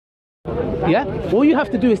Yeah? All you have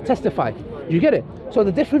to do is testify. You get it? So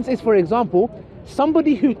the difference is, for example,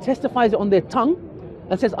 somebody who testifies it on their tongue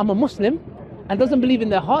and says, I'm a Muslim, and doesn't believe in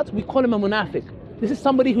their heart, we call him a munafiq. This is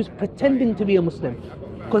somebody who's pretending to be a Muslim,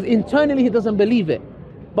 because internally he doesn't believe it,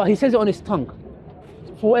 but he says it on his tongue,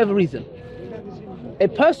 for whatever reason. A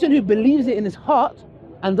person who believes it in his heart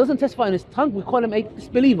and doesn't testify in his tongue, we call him a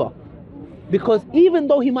disbeliever. Because even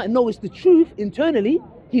though he might know it's the truth internally,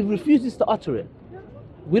 he refuses to utter it.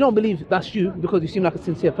 We don't believe that's you because you seem like a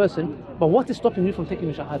sincere person, but what is stopping you from taking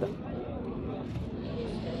the shahada?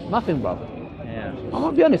 Nothing, bro. Yeah. I'm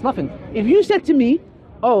gonna be honest, nothing. If you said to me,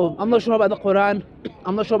 oh, I'm not sure about the Quran,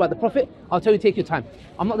 I'm not sure about the Prophet, I'll tell you, take your time.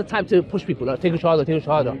 I'm not the type to push people, like, take a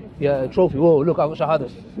shahada. Yeah, trophy, whoa, look, I got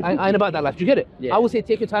shahadas. I ain't about that life, do you get it? Yeah. I would say,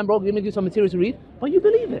 take your time, bro, give me some material to read, but you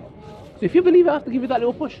believe it. So if you believe it, I have to give you that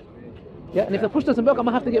little push. Yeah, and if the push doesn't work, I'm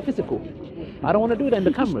gonna have to get physical. I don't want to do that in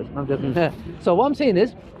the cameras. I'm joking. So what I'm saying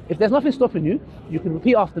is, if there's nothing stopping you, you can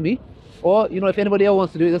repeat after me, or if anybody else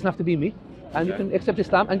wants to do it, it doesn't have to be me, and you can accept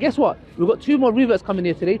Islam. And guess what? We've got 2 more reverts coming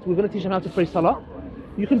here today. We're going to teach them how to pray Salah.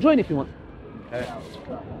 You can join if you want.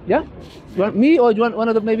 Yeah? You want me, or do you want one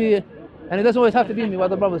of the maybe? And it doesn't always have to be me. What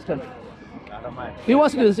the brothers tell. I don't mind. Who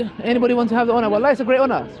wants to do this? Anybody want to have the honor? Wallah, it's a great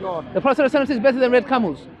honor. The Prophet says better than red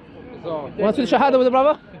camels. Want to do shahada with the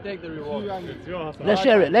brother? Take the reward. Let's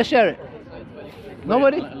share it. Let's share it.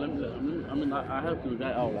 Nobody? I mean, I have to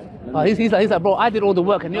guy out. Oh, he's like, bro, I did all the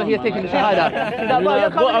work, and you're here taking the shahada. He's like, bro, you're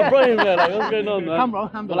coming I brought him there. Like, what's going on, man? Come, bro.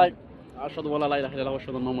 Come, bro. Like, ashhadu wa la ilaha illallah wa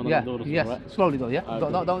ashhadu anna Muhammadan rasulullah. Yes. Slowly though. Yeah.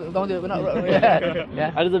 Okay. Don't do it. We're not.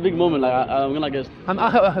 Yeah. It's a big moment. Like, I'm gonna guess.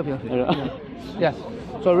 I'll help you. Yeah.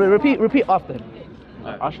 So repeat after him.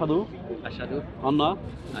 Ashhadu anna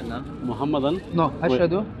Muhammadan. No.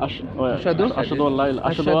 Ashhadu. Ashhadu an la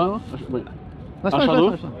ilaha.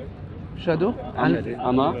 أشهد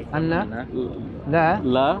أن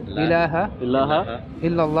لا إله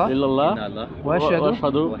إلا الله وأشهد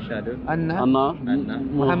أن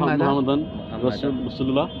محمدا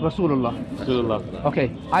رسول الله.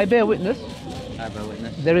 Okay, I bear witness.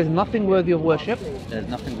 There is nothing worthy of worship.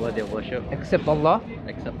 Except Allah.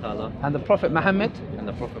 And the Prophet Muhammad.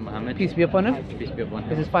 Peace be upon him.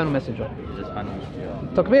 Is his final messenger.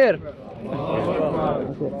 Takbir.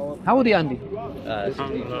 How old are you, Andy?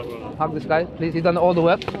 16. Hug this guy, please. He's done all the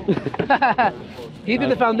work. He did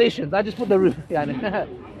the foundations. I just put the roof.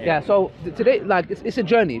 Yeah. So today, like, it's a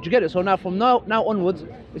journey. Do you get it? So from now onwards,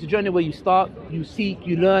 it's a journey where you start, you seek,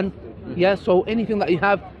 you learn. Yeah. So anything that you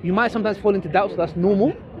have, you might sometimes fall into doubt. So that's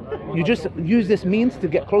normal. You just use this means to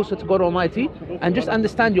get closer to God Almighty, and just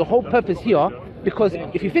understand your whole purpose here. Because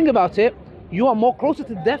if you think about it, you are more closer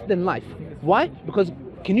to death than life. Why? Because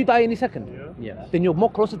can you die any second? Yeah. Then you're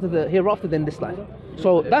more closer to the hereafter than this life.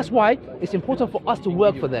 So that's why it's important for us to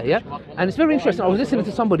work for that, yeah? And it's very interesting. I was listening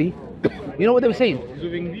to somebody, you know what they were saying?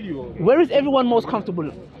 Where is everyone most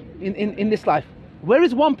comfortable in this life? Where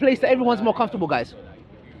is one place that everyone's more comfortable, guys?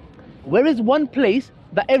 Where is one place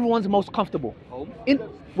that everyone's most comfortable? Home.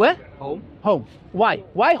 Where? Home. Home. Why?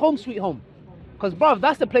 Why home sweet home? Because, bruv,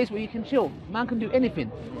 that's the place where you can chill. Man can do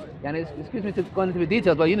anything. And excuse me to go into the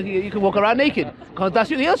details, but you can walk around naked. Because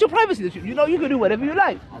that's your privacy. You can do whatever you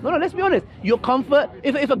like. No, let's be honest. Your comfort.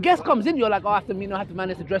 If a guest comes in, you're like, oh, I have to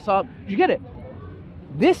manage to dress up. You get it?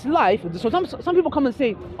 This life, so some people come and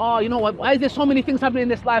say, oh, you know what, why is there so many things happening in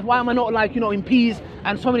this life? Why am I not, like, in peace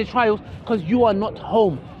and so many trials? Because you are not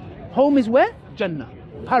home. Home is where? Jannah.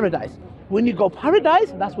 Paradise. When you go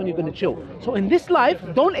paradise, that's when you're going to chill. So in this life,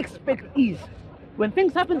 don't expect ease. When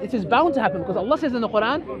things happen, it is bound to happen, because Allah says in the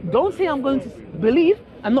Quran, don't say I'm going to believe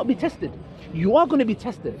and not be tested. You are going to be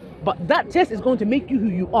tested, but that test is going to make you who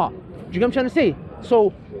you are. Do you get what I'm trying to say?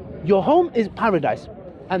 So your home is paradise,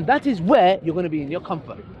 and that is where you're going to be in your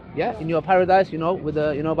comfort. Yeah, in your paradise, with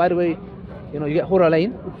the, by the way, you get Hura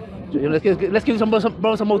Lane. Let's give some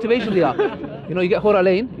motivation here. You get Hura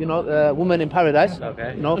Lane, woman in paradise.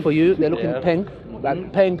 Okay. For you, they're looking peng.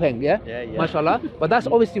 Like peng, yeah? Yeah. Mashallah. But that's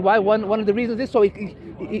obviously why one of the reasons is so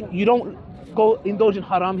you don't go indulge in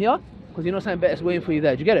haram here, because something better is waiting for you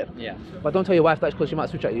there. Do you get it? Yeah. But don't tell your wife that, because she might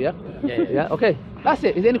switch at you, yeah? Yeah. Okay. That's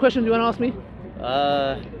it. Is there any questions you want to ask me?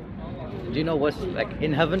 Do you know what's like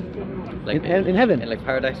in heaven? Like in heaven? In like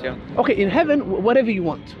paradise, yeah. Okay, in heaven, whatever you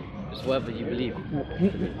want. Just whatever you believe.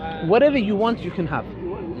 Whatever you want, you can have.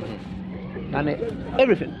 And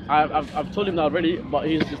everything. I've told him that already, but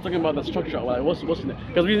he's talking about the structure. Like, what's in it?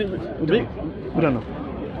 Because we don't know.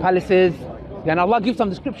 Palaces. Yeah, and Allah gives some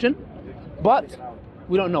description, but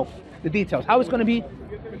we don't know the details. How it's going to be.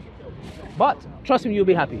 But trust me, you'll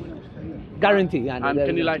be happy. Guarantee. And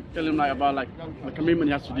can you tell him about the commitment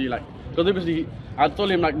he has to do, Because obviously, I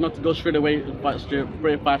told him like not to go straight away, but straight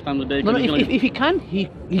pray 5 times a day. No, no. 'cause he's If he can,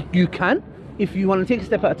 you can. If you want to take a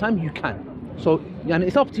step at a time, you can. So, and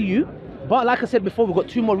it's up to you. But like I said before, we've got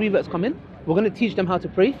 2 more reverts coming. We're going to teach them how to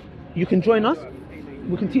pray. You can join us.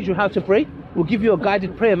 We can teach you how to pray. We'll give you a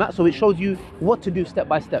guided prayer mat, so it shows you what to do step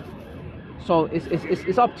by step. So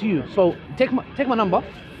it's up to you. So take my number.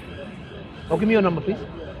 Or give me your number, please.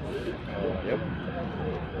 Yep.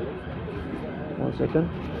 1 second.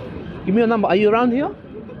 Give me your number. Are you around here?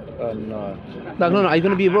 No. No. Are you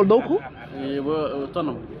going to be local? Yeah, we're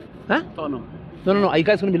Tottenham. Huh? Tottenham. No. Are you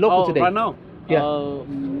guys going to be local today? Right now? Yeah.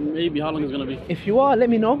 Maybe. How long is it gonna be? If you are, let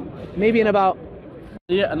me know. Maybe in about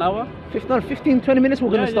An hour. 15, 20 minutes we're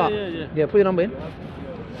going to start. Yeah. Put your number in.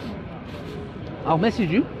 I'll message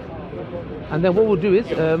you. And then what we'll do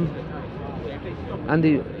is,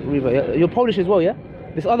 Andy Riva, yeah? You're Polish as well, yeah?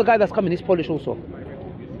 This other guy that's coming is Polish also.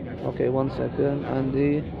 Okay, 1 second.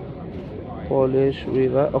 Andy, Polish,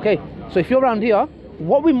 Riva. Okay, so if you're around here,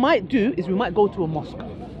 what we might do is we might go to a mosque.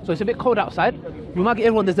 So it's a bit cold outside. We might get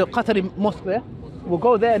everyone, there's a Qatari mosque there. We'll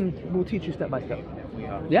go there and we'll teach you step by step.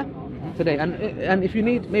 Yeah? Today. And if you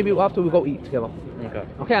need, maybe after we go eat together. Okay.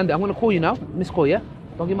 Okay, Andy, I'm going to call you now. Miss call, yeah?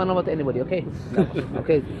 Don't give my number to anybody, okay?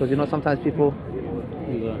 Okay, because you know sometimes people...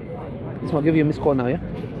 Just want to give you a missed call now, yeah?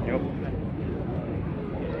 Yep.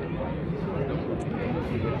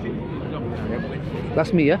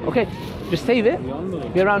 That's me, yeah? Okay, just save it.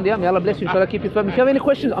 Be around, yeah? May Allah bless you, inshallah, keep you firm. If you have any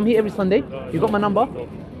questions, I'm here every Sunday. You got my number.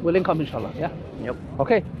 We'll link up, inshallah, yeah? Yep.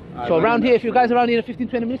 Okay, so around here, if you guys are around here in 15,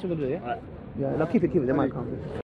 20 minutes, we're going to do it, yeah? Alright. Yeah, no, keep it, they might come.